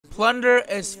Plunder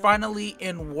is finally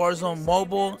in Warzone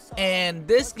Mobile, and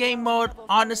this game mode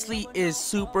honestly is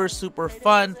super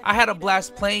fun. I had a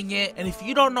blast playing it, and if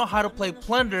you don't know how to play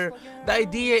Plunder, the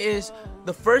idea is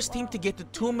the first team to get to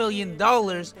 $2 million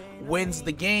wins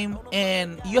the game,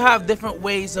 and you have different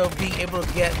ways of being able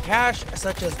to get cash,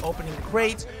 such as opening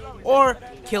crates or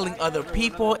killing other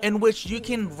people, in which you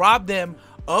can rob them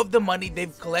of the money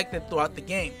they've collected throughout the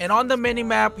game. And on the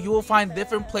mini-map, you will find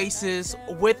different places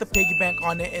with a piggy bank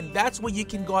on it, and that's where you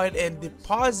can go ahead and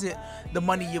deposit the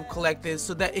money you've collected,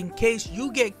 so that in case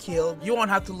you get killed, you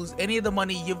won't have to lose any of the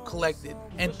money you've collected.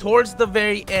 And towards the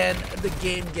very end, the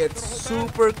game gets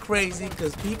super crazy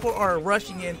because people are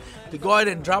rushing in to go ahead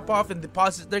and drop off and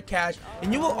deposit their cash,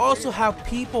 and you will also have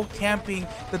people camping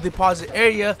the deposit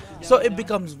area, so it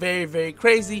becomes very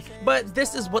crazy. But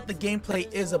this is what the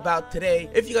gameplay is about today.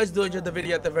 If you guys do enjoy the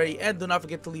video at the very end, do not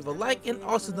forget to leave a like, and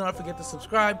also do not forget to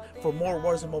subscribe for more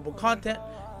Warzone mobile content.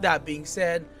 That being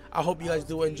said, I hope you guys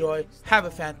do enjoy. Have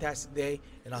a fantastic day,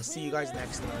 and I'll see you guys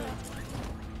next time.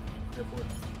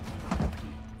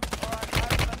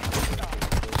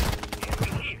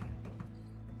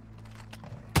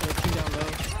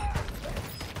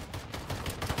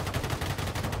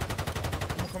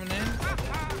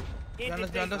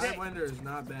 Sidewinder is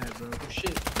not bad, bro. Oh,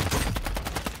 shit.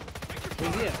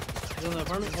 Where's he at? He's in the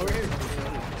apartment? Over here.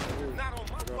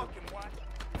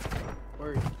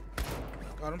 Word.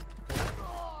 Got him.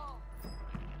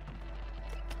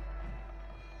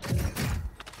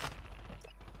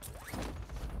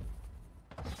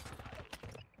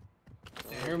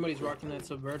 Yeah, everybody's rocking that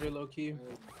subverter low key.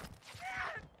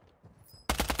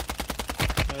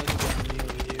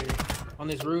 Over here. On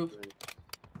this roof.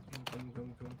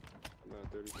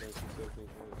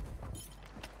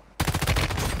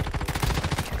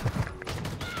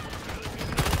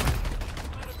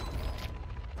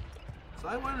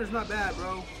 Sidewinder's not bad,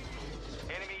 bro.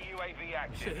 Enemy UAV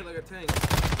active. Shit hit like a tank.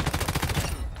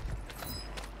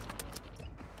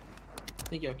 I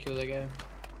think y'all kill that guy.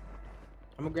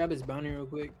 I'm gonna grab his bounty real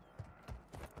quick.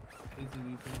 ATV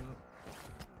coming up.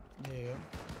 Yeah.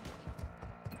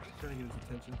 Trying to get his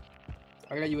attention.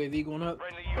 I got UAV going up.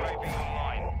 Friendly UAV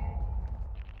online.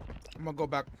 I'm gonna go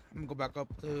back. I'm gonna go back up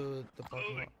to the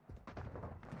parking lot.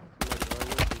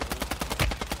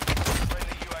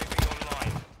 Friendly UAV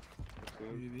online.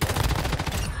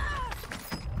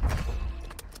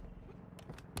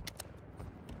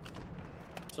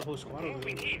 It's a whole squad over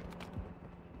there.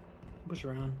 Push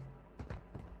around.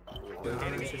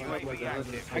 Enemy UAV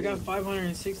active. I got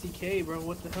 560k, bro.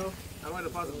 What the hell? I might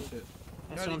deposit this shit.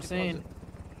 That's what I'm saying.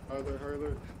 High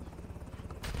alert.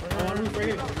 Oh, on the roof right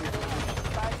here.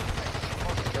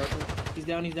 He's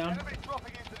down. Enemy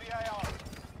dropping into the AR.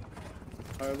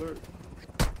 High alert.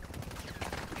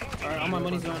 Alright, all my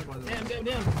money's gone.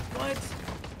 Damn. What?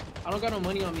 I don't got no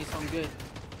money on me, so I'm good.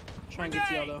 Try and get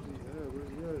to y'all though. Yeah, where's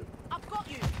he at? I've got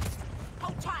you.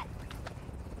 Hold tight.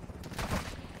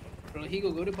 Bro,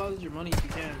 Higo, go deposit your money if you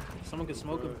can. Someone can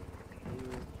smoke him.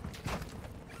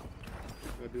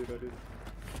 I did. Friendly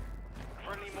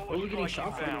Where are we getting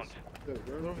shot from? found. Yeah,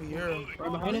 bro. Over here.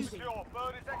 Right behind us? Secure.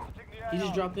 Bird is exiting the AR. He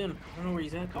just dropped in. I don't know where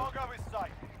he's at though. Cargo is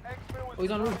safe. Exfil is Oh,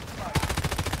 he's on the roof.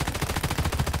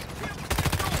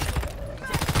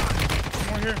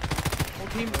 More here. Whole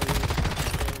team.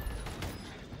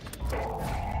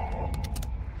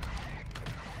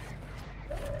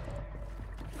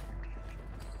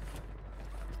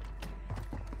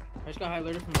 I just got high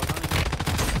alerted from behind.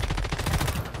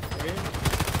 Right here.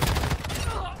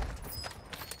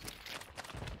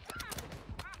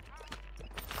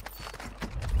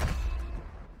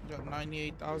 Got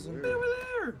 98,000. Over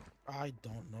there. I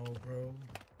don't know, bro.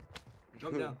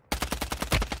 Jump down.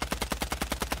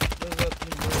 There's that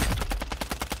thing, bro.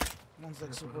 One's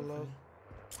like super low.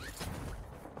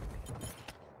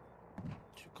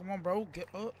 Come on, bro. Get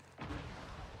up.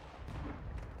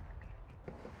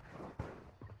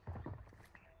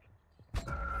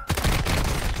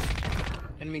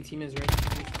 Enemy team is ready.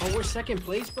 Oh, we're second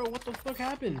place, bro. What the fuck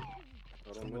happened?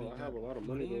 I don't know. I have a lot of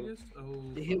money, though. Oh,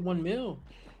 They hit 1 mil.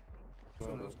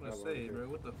 that's what I was gonna say, bro.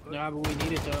 What the fuck? Nah, but we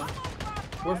need it though.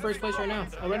 We're first place right now.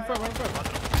 Oh, right in front.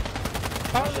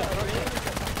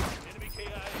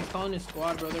 He's calling his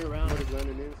squad, bro. They're around. Somebody's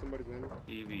landing in.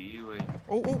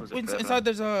 Oh, inside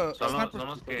there's a sniper.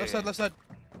 Left side.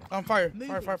 On fire.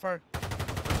 Fire.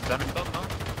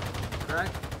 Crack.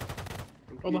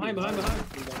 Oh, behind.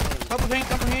 Top of hang. We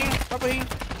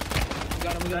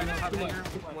got him. Top hanger.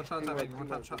 One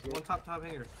top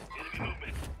hanger.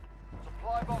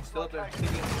 Supply box Still up there. located.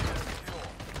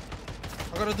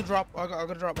 I gotta drop. I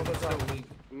gotta drop. So weak.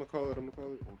 I'm gonna call it.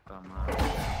 Call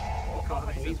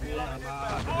it.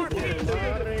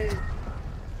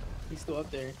 He's still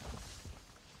up there.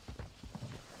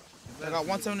 I got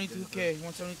 172k.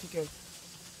 172k.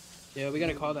 Yeah, we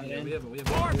gotta call that Yeah, in. we have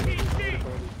it.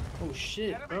 Oh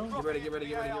shit, bro. Get ready, get ready,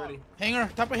 get ready, get ready. Hanger.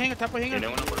 Top of hanger. Top of hanger.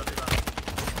 Tiene uno por arriba.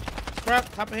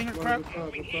 Crap. Top of hanger. Crap.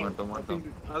 Muerto, muerto.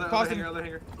 Other Pausing. hanger, other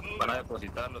hanger. Van a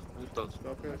depositar los putos.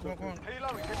 Come on, come on.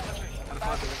 Helo is in position. Gotta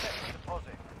pause it.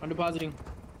 Deposit. I'm depositing.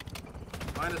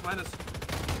 Minus, minus.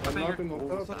 Top I'm hanger. knocking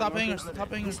the So top hangers. Top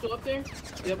He's hangers. still up there?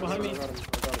 Yeah, behind me. I got him.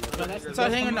 No, that's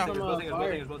Inside hanger now. from, Both hangers, both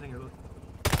fire. hangers, both hangers.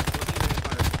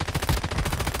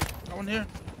 Got one here.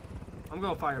 I'm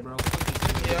going fire, bro.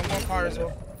 Yeah, I'm on fire as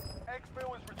well.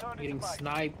 Exfil is returning Getting to base.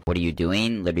 sniped. What are you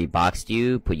doing? Literally boxed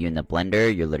you, put you in the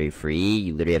blender, you're literally free,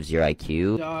 you literally have 0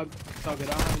 IQ. Dog. It's all good.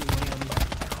 I don't have any money on me.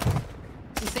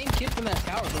 It's the same kid from that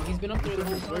tower, bro. He's been up there the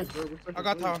whole time. I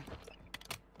got tower.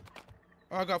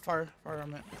 Oh, I got fire. Fire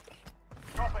on it.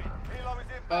 Copy. Helo is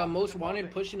inbound. Most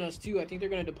wanted pushing us too. I think they're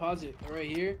gonna deposit. They're right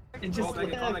here. And just Most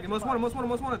wanted, most wanted,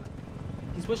 most wanted.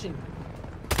 he's pushing.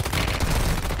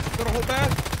 Got a whole bag.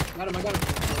 Got him. I got him.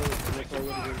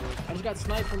 I just got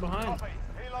sniped from behind. Copy.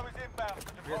 Helo is inbound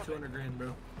for We got deposit. 200 grand,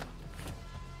 bro.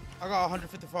 I got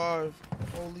 155.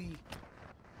 Holy.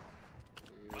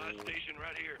 Station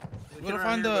right here. We gotta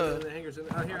find the. hangers.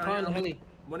 Out here, I'm calling the heli.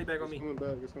 Money bag on It's me. coming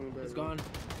back. It's coming back. It's gone.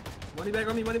 Money bag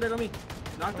on me, money bag on me.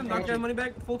 Knocked him, knocked Okay. him, money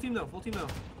bag. Full team though, full team though.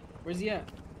 Where's he at?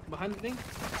 Behind the thing?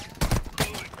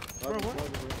 Bro, what?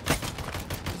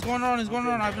 What's going on? What's going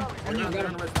on, Ivan? On They're you. on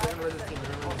the res team,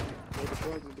 they're on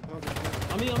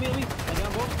the On me, on me, on me. I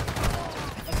got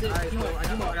both. That's it. Alright, Team so up. I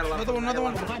got a lot of Another one, another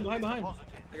one. Behind, behind, behind.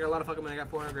 I got a lot of fucking money, I got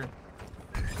 400 grand.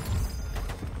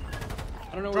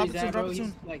 I don't know Drop where he's it at, soon, drop bro. it He's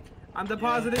soon. like, I'm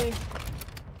depositing.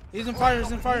 He's in fire.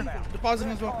 He's in fire.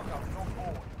 Depositing as well.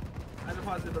 I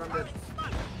deposited, but I'm dead.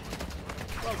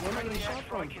 bro, where am I getting shot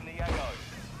from? Breaking the AO.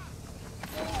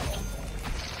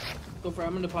 Go for it.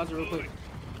 I'm gonna deposit real quick.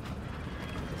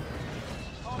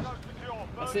 Cargo secure.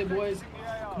 That's it, boys. Breaking the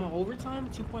AO. Come on, overtime?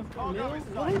 2.4 Cargo mil? is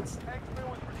safe. What? Exfil is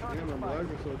returning Damn, to I'm base.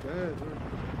 lagging so bad, bro.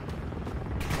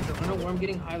 I don't know where I'm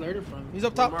getting high alerted from. He's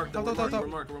up We're top. marked, Top, we're top, top,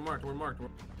 marked, top. we're marked, we're marked, we're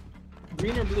marked.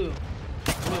 Green or blue?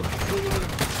 Blue, blue, blue.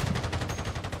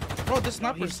 Bro, this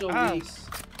sniper's He's so ass. weak.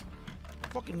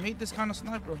 Fucking hate this kind of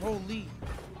sniper. Holy.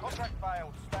 Contract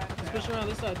failed. Stand He's down. pushing around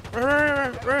this side.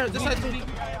 Right. This side too. He's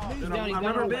Dude, down, I'm he's down rubber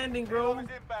on roof. banding, bro. Helo is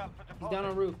inbound for He's deposit. down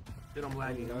on roof. Dude, I'm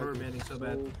lagging. I'm rubber banding so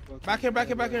bad. Back here, back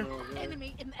here, back here.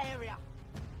 Enemy in the area.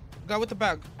 Guy with the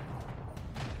bag.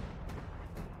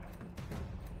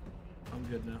 I'm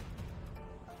good now.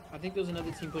 I think there's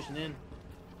another team pushing in.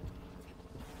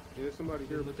 Yeah, there's somebody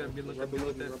here. Good look at, good look Right at, good below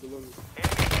look me, at. right below me.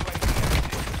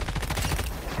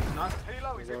 Knock.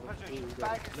 Helo is in position.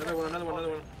 Bag is Another one, another one,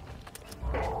 another one.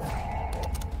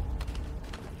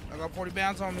 I got 40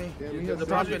 bands on me. Damn, he has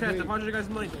Deposit your 7 cash, days. deposit your guys'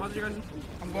 money, deposit your guys'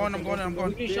 I'm going. Where you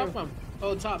I'm getting shot from?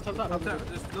 Oh, top. Up there.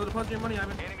 Just go deposit your money,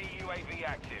 Ivan. Enemy UAV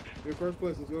active. In first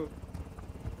place, let's go.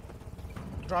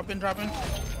 Dropping.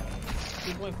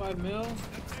 2.5 mil.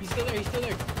 He's still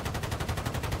there.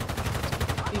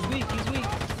 He's weak. I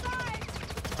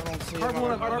don't see him. Card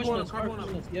one up, I card one up, Pushing card us,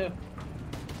 one up. Yeah.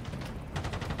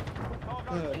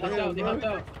 Cargo They Damn, helped out. They bro. helped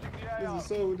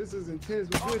out. This is intense.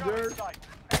 We're good, Cargo is Jared. safe.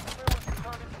 Exfil is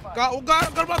returning to base. got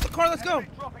him out the car. Let's go. Enemy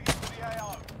dropping into the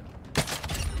AO.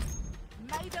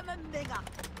 Made them a nigger.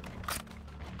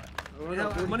 Oh, I Yeah,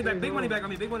 got 40K, money back, big bro. money back on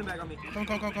me, big money back on me. Come.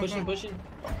 Pushing.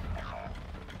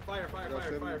 Fire, I got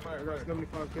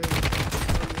 75K.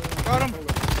 Got him.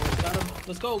 Got him.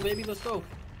 Let's go, baby. Let's go.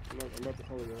 I'm about to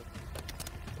follow that.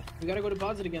 We gotta go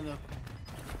deposit again, though.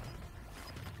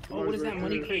 Oh, what is that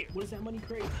money crate? What is that money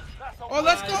crate? Oh,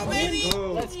 let's go, baby.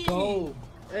 Oh, Let's go.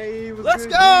 hey, Let's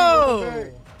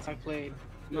go. I played.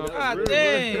 No, God real,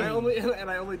 dang. bro. And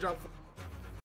I only dropped